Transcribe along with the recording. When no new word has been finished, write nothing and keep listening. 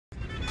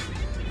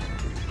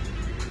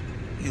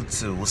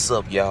YouTube, what's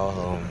up,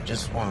 y'all?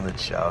 Just want to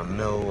let y'all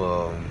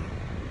know,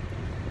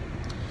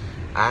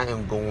 I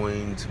am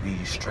going to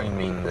be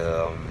streaming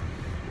The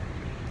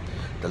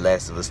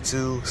Last of Us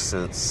 2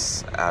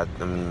 since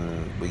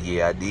but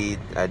yeah, I did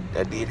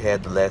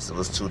have The Last of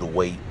Us 2 to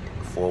wait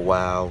for a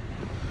while,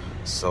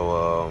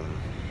 so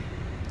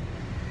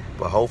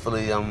but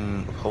hopefully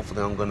I'm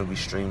gonna be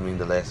streaming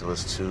The Last of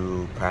Us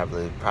 2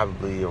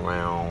 probably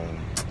around,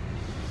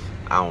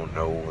 I don't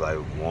know, like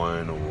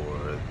 1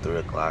 or 3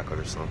 o'clock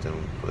or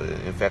something. But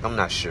in fact, I'm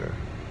not sure.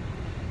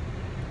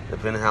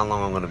 Depending how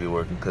long I'm going to be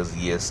working, because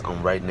yes,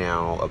 I'm right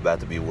now about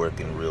to be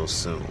working real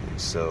soon.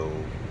 So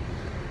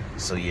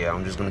yeah,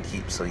 I'm just going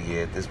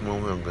to at this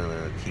moment, I'm going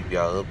to keep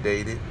y'all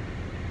updated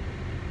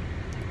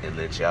and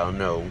let y'all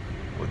know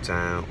what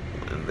time,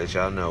 and let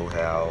y'all know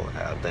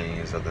how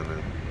things are going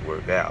to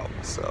work out.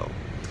 So,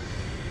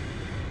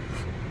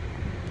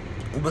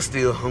 but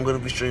still, I'm gonna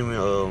be streaming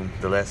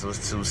The Last of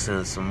Us 2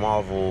 since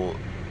Square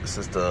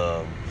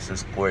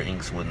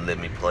Enix wouldn't let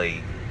me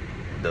play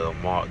the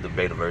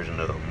beta version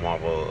of the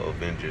Marvel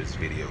Avengers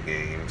video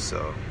game.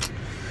 So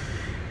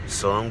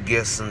I'm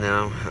guessing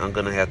now I'm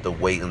gonna have to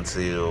wait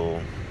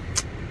until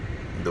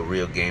the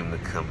real game to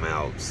come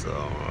out. So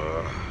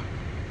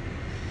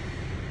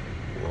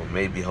well,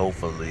 maybe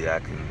hopefully I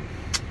can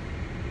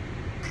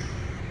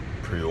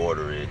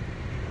pre-order it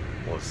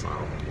or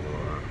something.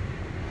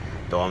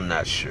 Though I'm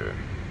not sure.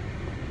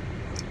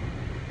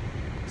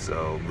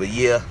 So, but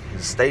yeah,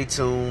 stay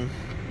tuned.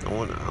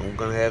 I'm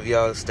gonna have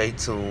y'all stay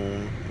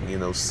tuned.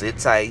 Sit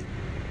tight,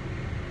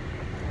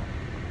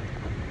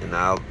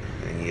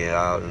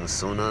 and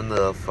soon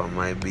enough, I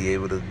might be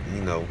able to,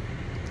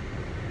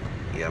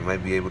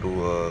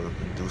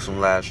 do some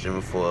live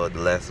streaming for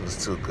The Last of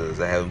Us 2, because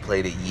I haven't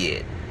played it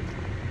yet.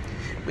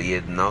 But yeah,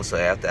 and also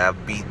after I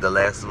beat The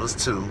Last of Us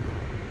 2,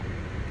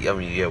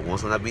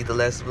 once when I beat The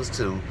Last of Us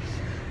 2,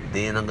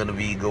 then I'm gonna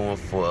be going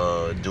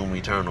for Doom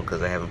Eternal,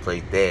 because I haven't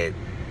played that.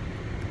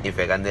 In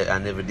fact, I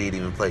never did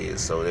even play it,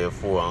 so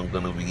therefore I'm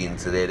gonna be getting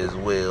to that as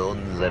well,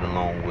 let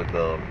alone with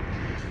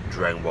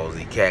Dragon Ball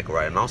Z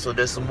Kakarot. And also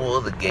there's some more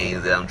other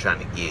games that I'm trying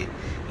to get,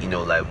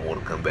 like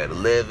Mortal Kombat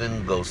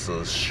 11, Ghost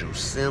of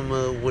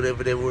Tsushima,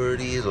 whatever that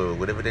word is, or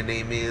whatever their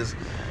name is,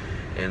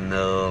 and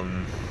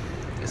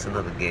it's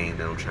another game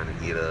that I'm trying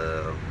to get.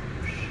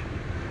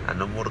 I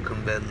know Mortal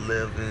Kombat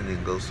 11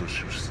 and Ghost of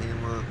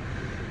Tsushima.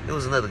 It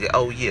was another game.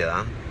 Oh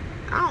yeah,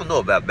 I don't know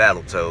about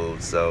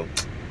Battletoads, so.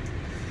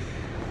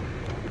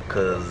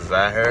 Because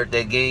I heard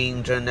that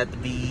game turned out to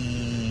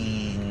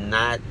be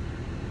not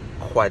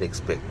quite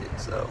expected.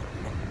 So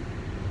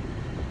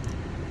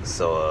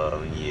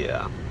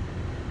yeah.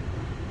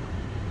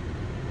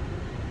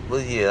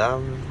 But yeah,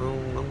 I'm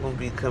going to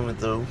be coming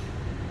through.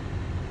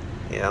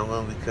 Yeah, I'm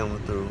going to be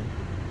coming through.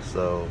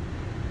 So,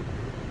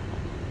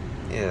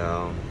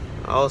 yeah.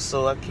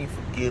 Also, I can't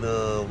forget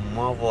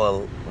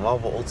Marvel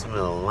Ultimate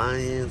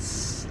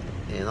Alliance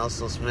and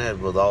also Smash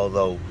Bros.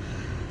 Although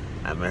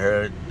I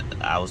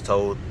was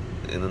told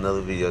in another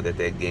video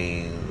that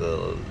game,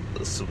 the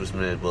Super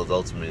Smash Bros.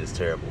 Ultimate, is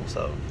terrible.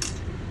 So,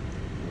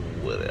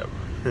 whatever.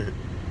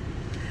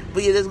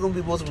 But yeah, there's gonna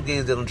be multiple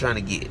games that I'm trying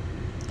to get.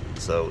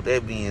 So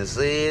that being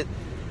said,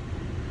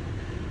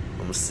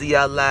 I'm gonna see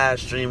y'all live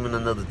streaming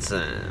another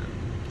time.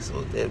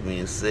 So that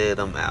being said,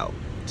 I'm out.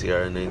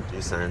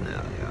 TR93 signing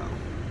out, y'all.